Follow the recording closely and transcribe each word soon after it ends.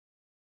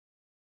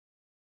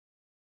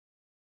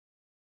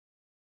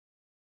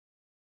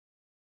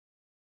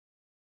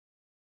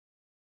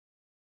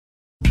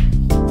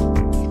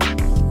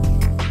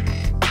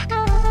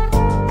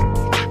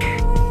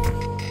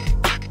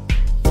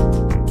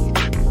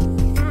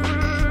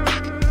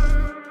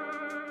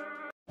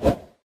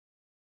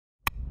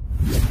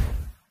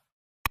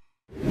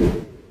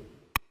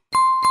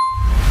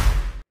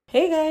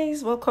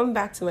Guys, welcome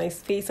back to my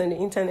space on the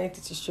internet.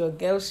 It is your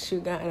girl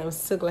Shuga, and I'm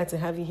so glad to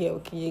have you here.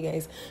 Okay, you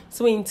guys,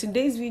 so in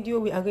today's video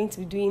we are going to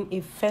be doing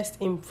a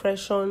first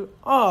impression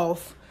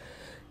of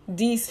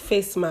these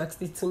face masks,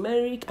 the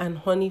turmeric and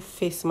honey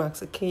face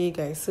masks. Okay, you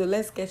guys, so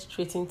let's get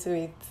straight into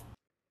it.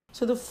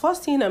 So the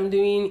first thing I'm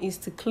doing is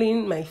to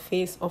clean my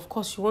face. Of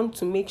course, you want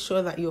to make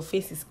sure that your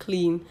face is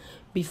clean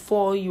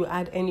before you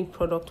add any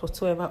product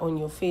whatsoever on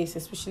your face,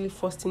 especially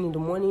first thing in the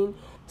morning.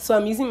 So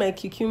I'm using my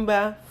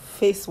cucumber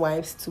face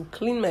wipes to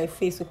clean my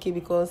face, okay,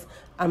 because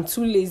I'm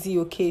too lazy,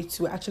 okay,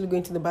 to actually go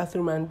into the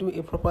bathroom and do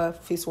a proper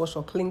face wash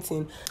or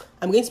cleansing.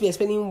 I'm going to be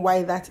explaining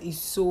why that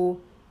is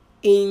so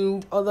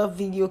in other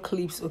video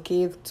clips,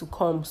 okay, to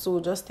come,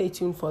 so just stay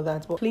tuned for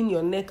that. But clean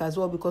your neck as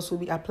well, because we'll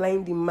be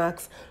applying the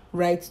masks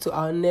right to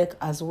our neck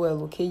as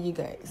well, okay, you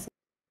guys.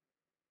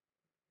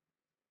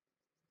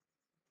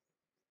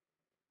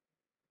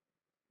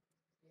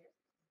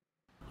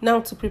 Now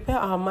to prepare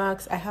our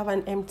masks, I have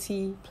an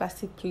empty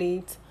plastic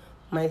plate,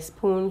 my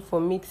spoon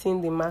for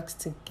mixing the masks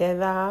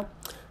together,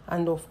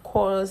 and of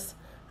course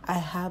I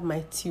have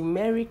my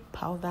turmeric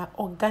powder,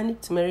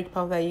 organic turmeric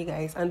powder, you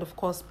guys, and of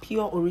course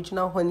pure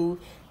original honey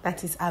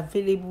that is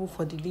available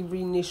for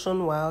delivery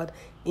nationwide,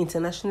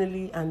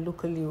 internationally and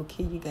locally,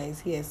 okay, you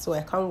guys. Yes, so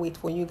I can't wait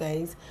for you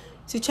guys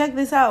to check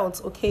this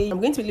out, okay. I'm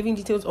going to be leaving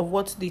details of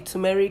what the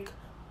turmeric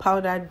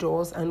powder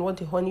does and what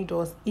the honey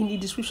does in the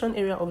description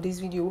area of this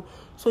video,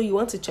 so you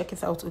want to check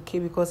it out, okay,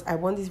 because I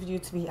want this video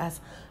to be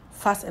as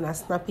fast and as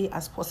snappy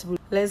as possible.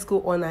 Let's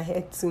go on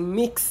ahead to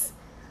mix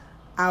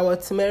our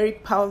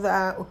turmeric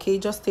powder, okay.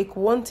 Just take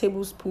 1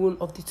 tablespoon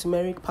of the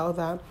turmeric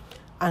powder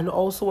and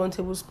also 1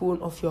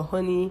 tablespoon of your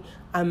honey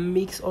and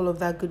mix all of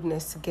that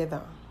goodness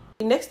together.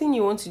 The next thing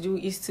you want to do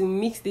is to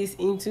mix this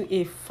into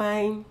a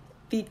fine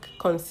thick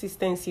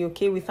consistency,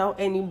 okay, without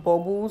any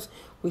bubbles,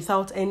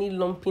 without any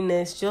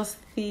lumpiness, just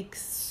thick,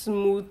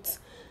 smooth,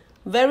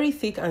 very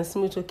thick and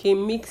smooth, okay.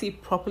 Mix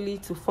it properly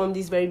to form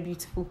this very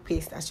beautiful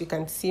paste, as you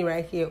can see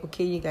right here,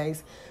 okay, you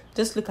guys.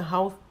 Just look at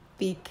how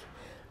thick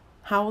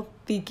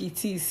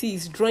it is. See,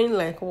 it's drying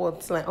like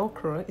what? Like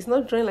okra. It's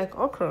not drying like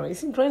okra.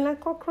 Is it drying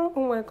like okra?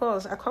 Oh my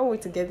gosh, I can't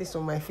wait to get this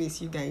on my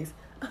face, you guys.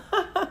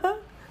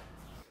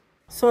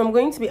 So I'm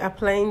going to be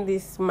applying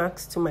this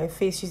mask to my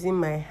face using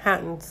my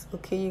hands,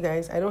 okay, you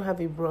guys. I don't have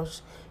a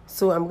brush,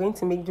 so I'm going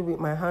to make do with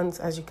my hands,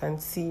 as you can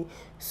see.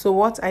 So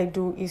what I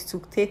do is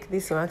to take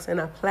this mask and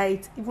apply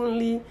it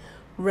evenly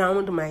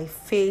round my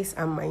face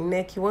and my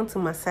neck. You want to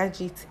massage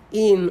it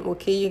in,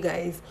 okay, you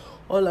guys,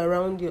 all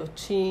around your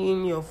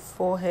chin, your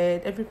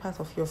forehead, every part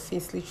of your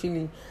face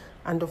literally,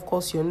 and of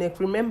course your neck.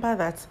 Remember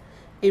that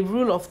a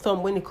rule of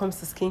thumb when it comes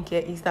to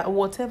skincare is that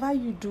whatever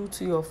you do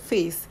to your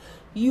face,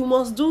 you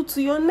must do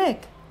to your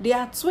neck. They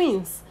are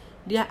twins.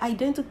 They are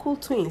identical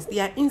twins. They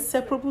are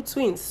inseparable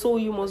twins. So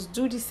you must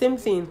do the same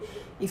thing.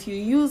 If you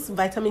use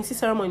vitamin C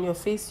serum on your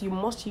face, you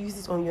must use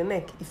it on your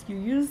neck. If you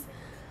use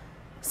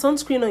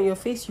sunscreen on your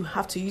face, you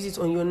have to use it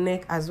on your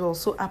neck as well.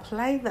 So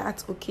apply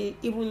that, okay,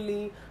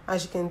 evenly,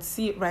 as you can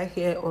see right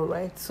here. All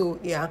right, so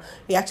yeah,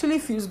 it actually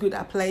feels good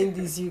applying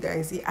this, you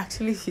guys. It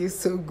actually feels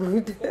so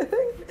good.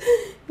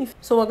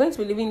 So we're going to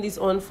be leaving this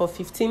on for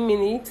 15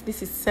 minutes.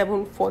 This is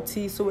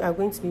 7:40, so we are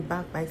going to be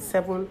back by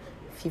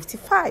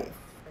 7:55.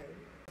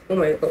 Oh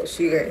my gosh,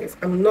 you guys,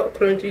 I'm not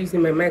currently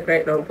using my mic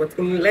right now, but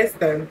in less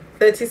than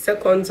 30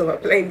 seconds of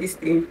applying this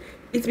thing,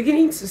 it's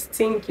beginning to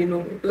stink, you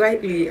know,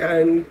 lightly,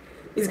 and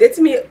it's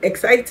getting me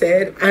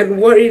excited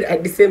and worried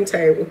at the same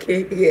time,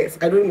 okay. Yes,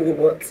 I don't know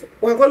what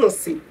we're gonna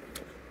see.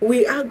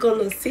 We are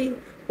gonna see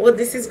what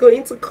this is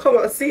going to come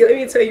out. See, let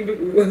me tell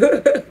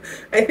you,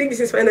 I think this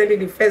is finally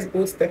the first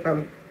bold step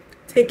I'm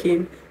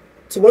taking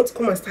to want to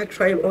come and start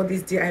trying all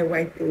these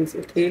DIY things,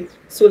 okay.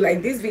 So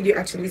like this video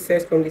actually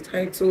says from the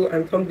title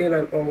and thumbnail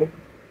and all,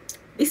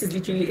 this is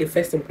literally a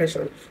first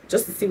impression,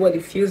 just to see what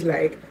it feels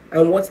like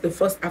and what the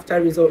first after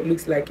result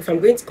looks like. If I'm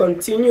going to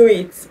continue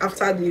it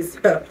after this,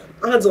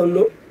 I don't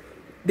know.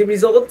 The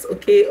results,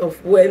 okay,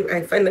 of when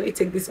I finally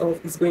take this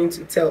off is going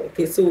to tell,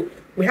 okay. So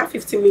we have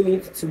 15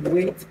 minutes to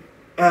wait,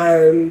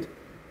 and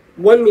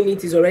 1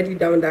 minute is already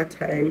down that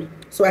time,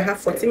 so I have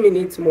 40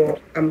 minutes more.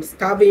 I'm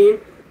starving.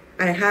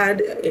 I had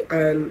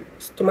a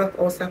stomach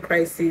ulcer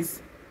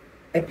crisis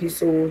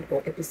episode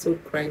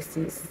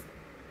crisis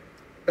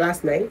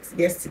last night,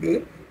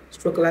 yesterday,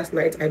 stroke last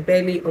night. I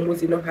barely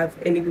almost did not have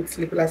any good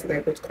sleep last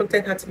night, but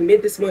content had to be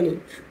made this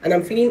morning, and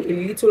I'm feeling a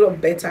little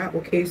better,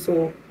 okay.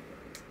 So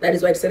that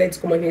is why I decided to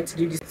come on here to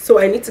do this. So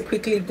I need to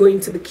quickly go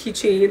into the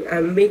kitchen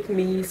and make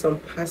me some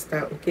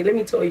pasta, okay. Let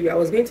me tell you, I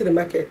was going to the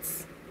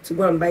markets to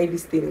go and buy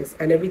these things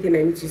and everything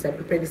I need to use and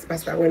prepare this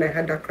pasta when I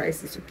had that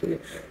crisis, okay.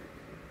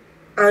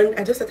 And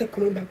I just started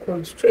coming back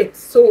home straight.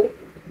 So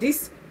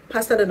this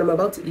pasta that I'm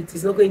about to eat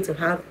is not going to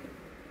have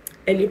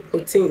any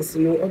proteins,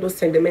 you know, all those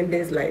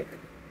sentiments like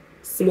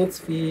smoked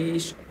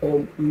fish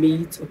or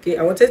meat, okay.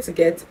 I wanted to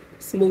get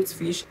smoked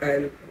fish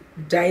and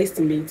diced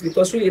meat,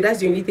 because really that's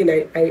the only thing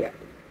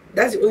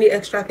that's the only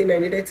extra thing I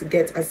needed to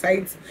get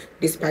aside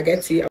the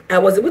spaghetti. I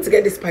was able to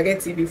get the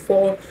spaghetti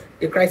before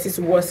the crisis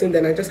worsened,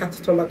 and I just had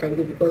to turn back and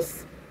go,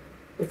 because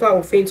If I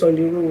will faint on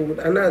the road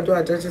and now do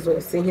judges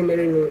or see him no,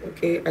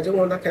 okay, I don't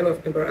want that kind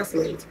of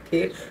embarrassment,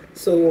 okay.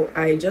 So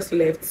I just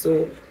left.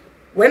 So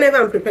whenever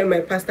I'm preparing my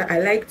pasta, I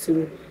like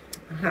to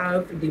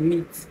have the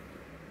meat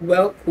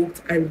well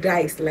cooked and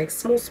diced, like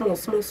small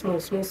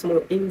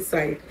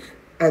inside.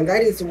 And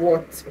that is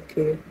what,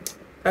 okay,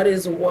 that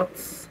is what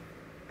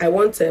I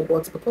wanted.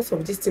 But because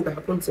of this thing that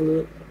happened to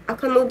me, I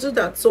cannot do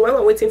that. So while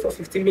I'm waiting for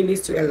 15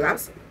 minutes to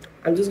elapse,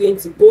 I'm just going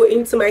to go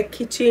into my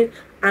kitchen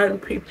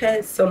and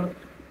prepare some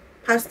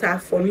pasta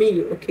for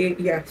me, okay.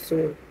 Yeah,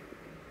 so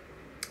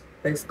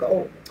let's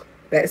go.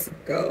 Let's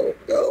go.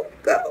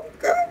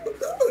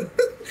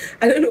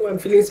 I don't know why I'm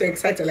feeling so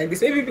excited like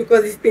this. Maybe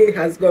because this thing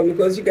has gone,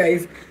 because you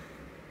guys,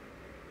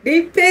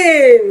 the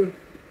pain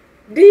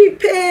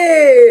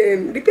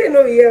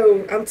oh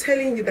yeah, I'm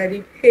telling you that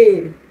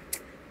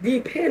the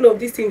pain of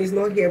this thing is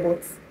not here.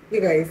 But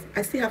you guys,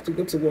 I still have to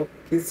go to work,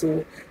 okay.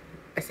 So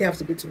I still have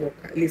to go to work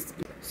at least.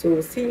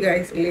 So see you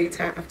guys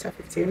later after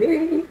 15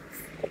 minutes.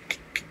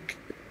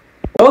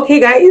 Okay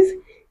guys,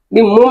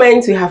 the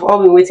moment we have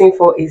all been waiting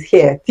for is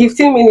here.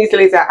 15 minutes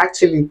later,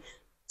 actually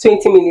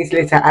 20 minutes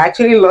later. I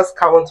actually lost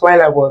count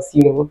while I was,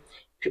 you know,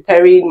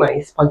 preparing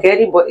my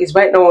spaghetti, but it's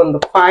right now on the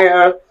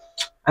fire.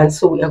 And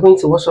so we are going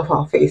to wash off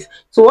our face.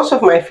 To wash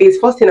off my face,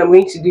 first thing I'm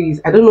going to do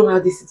is, I don't know how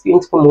this is going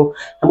to come off.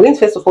 I'm going to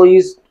first of all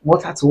use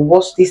water to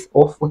wash this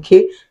off,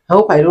 okay. I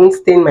hope I don't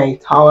stain my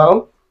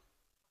towel.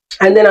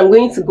 And then I'm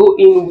going to go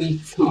in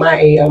with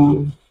my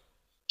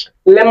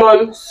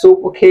lemon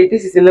soap, okay.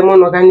 This is a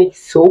lemon organic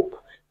soap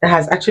that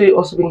has actually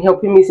also been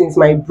helping me since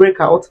my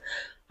breakout.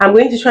 I'm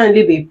going to try and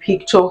leave a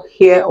picture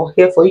here or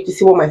here for you to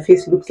see what my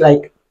face looks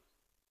like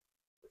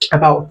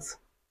about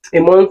a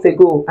month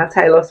ago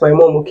after I lost my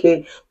mom,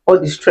 okay. All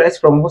the stress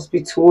from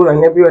hospital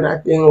and every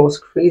other thing was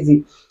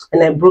crazy,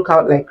 and I broke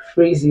out like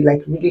crazy,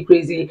 like really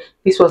crazy.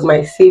 This was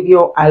my savior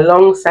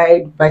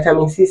alongside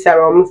vitamin C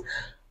serums.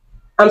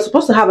 I'm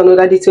supposed to have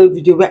another detailed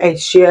video where I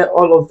share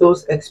all of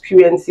those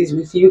experiences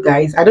with you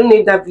guys. I don't know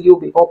if that video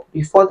will be up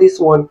before this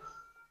one.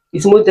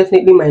 It's most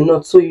definitely might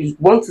not. So you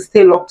want to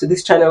stay locked to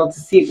this channel to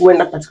see when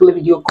that particular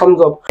video comes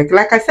up.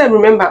 Like I said,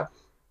 remember,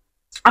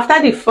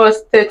 after the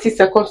first 30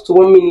 seconds to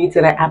 1 minute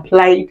that I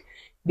applied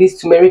this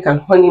turmeric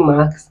and honey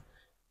mask,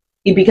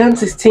 it began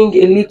to sting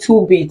a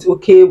little bit,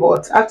 okay.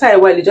 But after a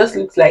while, it just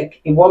looks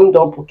like it warmed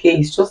up, okay.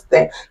 It's just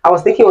there. I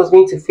was thinking it was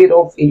going to fade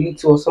off a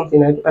little or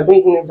something. I don't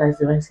even know if that's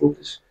the right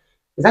English.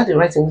 Is that the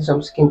right English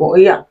I'm speaking? But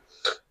yeah,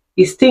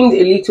 it stinged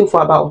a little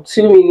for about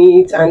 2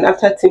 minutes, and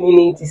after 2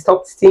 minutes it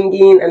stopped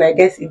stinging, and I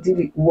guess it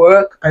did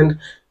work. And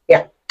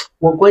yeah,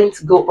 we're going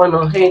to go on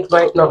ahead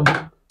right now.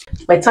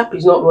 My tap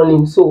is not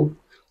running, so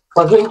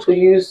we're going to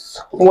use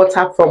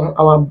water from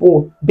our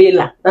bowl,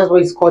 Bela. That's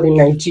what it's called in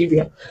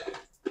Nigeria.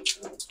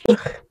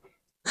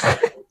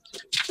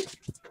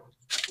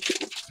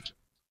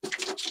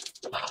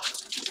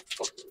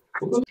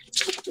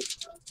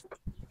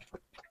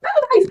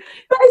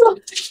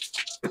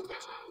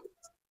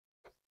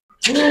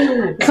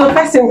 So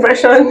first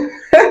impression,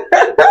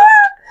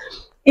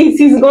 it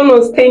is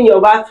gonna stain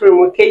your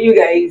bathroom, okay, you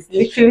guys.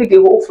 Literally the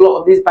whole floor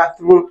of this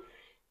bathroom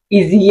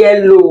is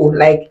yellow,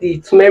 like the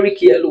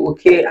turmeric yellow,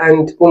 okay.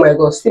 And oh my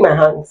god, see my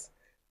hands,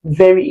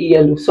 very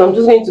yellow. So I'm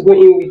just going to go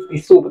in with the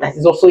soap that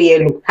is also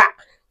yellow. Ha!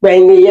 We're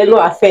in the yellow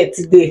affair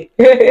today.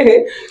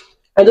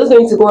 I'm just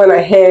going to go on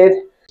ahead.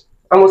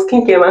 I'm a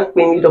skincare man,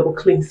 we need double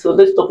cleanse. So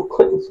let's double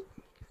cleanse.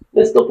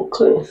 Let's double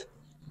cleanse.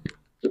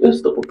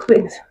 Let's double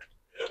cleanse.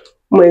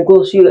 Oh my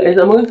gosh, you guys,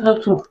 I'm going to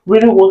have to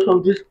really wash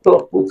off this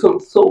cloth with some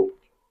soap,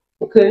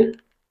 okay?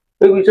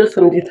 Maybe just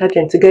some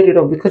detergent to get it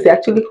off, because it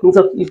actually comes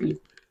off easily.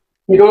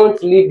 You don't want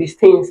to leave the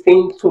stain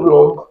staying too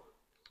long,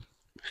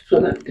 so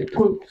that it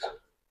don't.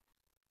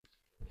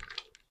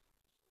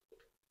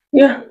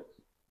 Yeah,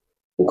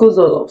 it goes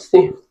all off,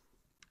 see.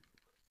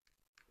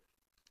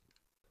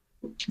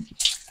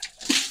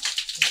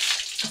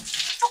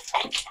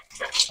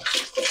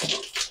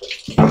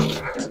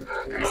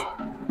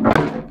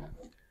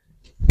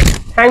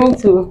 Time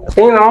to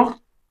clean off.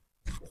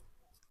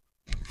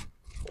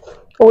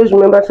 Always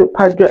remember to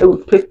pat dry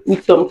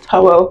with some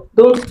towel.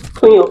 Don't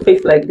clean your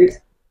face like this.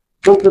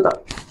 Don't do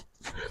that.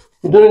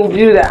 Don't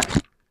do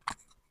that.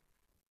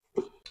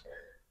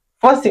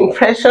 First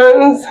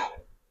impressions,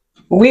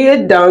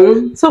 we're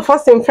done. So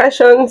first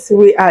impressions,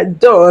 we are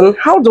done.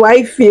 How do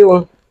I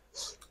feel?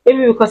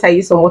 Maybe because I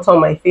used some water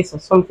on my face or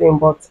something,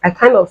 but I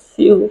kind of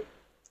feel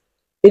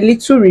a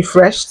little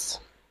refreshed.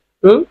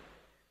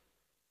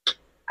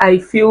 I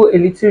feel a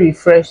little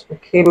refreshed,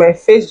 okay. My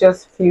face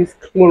just feels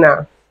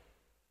cleaner.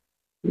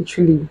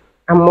 Literally,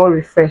 I'm more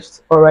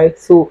refreshed. All right,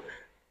 so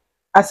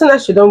as soon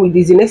as you're done with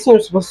this, the next thing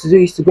you're supposed to do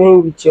is to go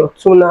in with your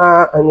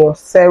toner and your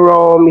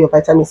serum, your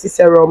vitamin C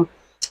serum,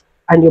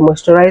 and your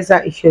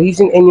moisturizer. If you're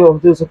using any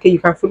of those, okay, you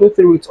can follow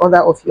through with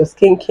other of your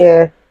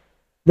skincare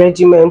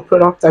regimen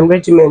products and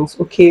regimens,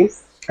 okay.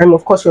 And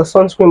of course your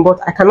sunscreen, but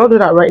I cannot do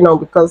that right now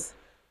because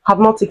I have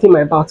not taken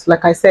my bath.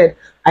 Like I said,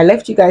 I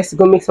left you guys to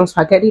go make some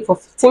spaghetti for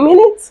 15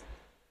 minutes,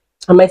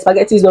 and my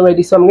spaghetti is not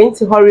ready, so I'm going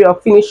to hurry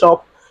up, finish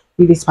up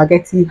with the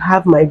spaghetti,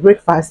 have my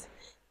breakfast,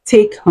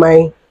 take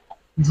my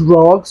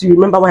drugs. You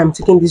remember why I'm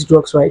taking these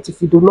drugs, right?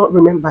 If you do not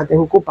remember,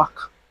 then go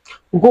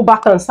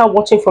back and start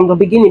watching from the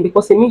beginning,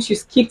 because it means you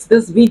skipped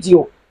this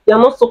video. You're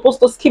not supposed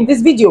to skip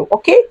this video,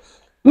 okay?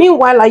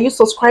 Meanwhile, are you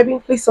subscribing?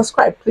 Please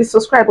subscribe, please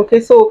subscribe.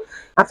 Okay, so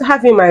after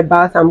having my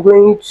bath, I'm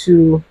going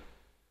to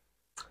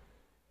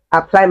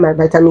apply my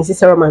vitamin C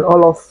serum and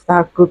all of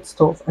that good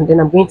stuff, and then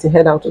I'm going to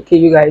head out. Okay,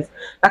 you guys,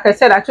 like I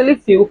said, I actually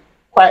feel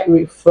quite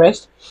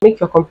refreshed. Make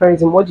your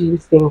comparison. What do you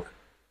think?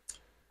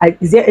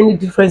 Is there any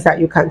difference that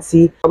you can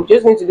see? I'm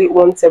just going to do it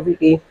once every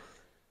day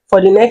for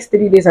the next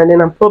 3 days, and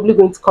then I'm probably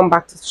going to come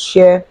back to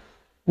share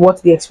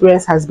what the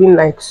experience has been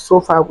like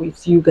so far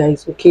with you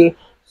guys. Okay,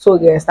 so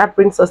guys, that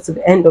brings us to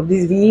the end of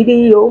this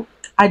video.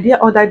 Are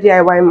there other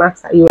DIY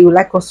masks that you would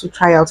like us to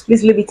try out?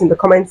 Please leave it in the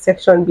comment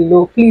section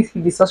below. Please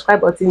hit the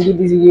subscribe button, give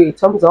this video a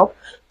thumbs up,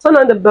 turn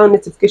on the bell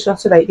notification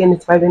so that you get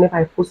notified whenever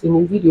I post a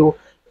new video.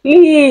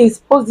 Please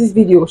post this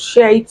video,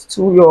 share it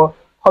to your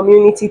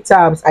community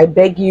tabs. I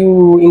beg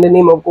you, in the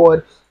name of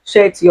God.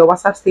 Share it to your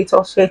WhatsApp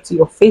status, share it to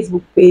your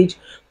Facebook page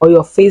or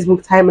your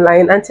Facebook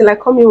timeline. Until I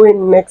come your way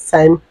next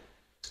time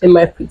in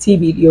my pretty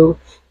video,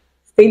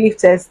 stay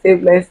lifted, stay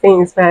blessed, stay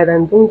inspired,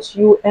 and don't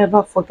you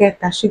ever forget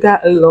that Shuga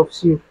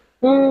loves you.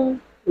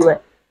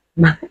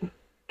 Bye.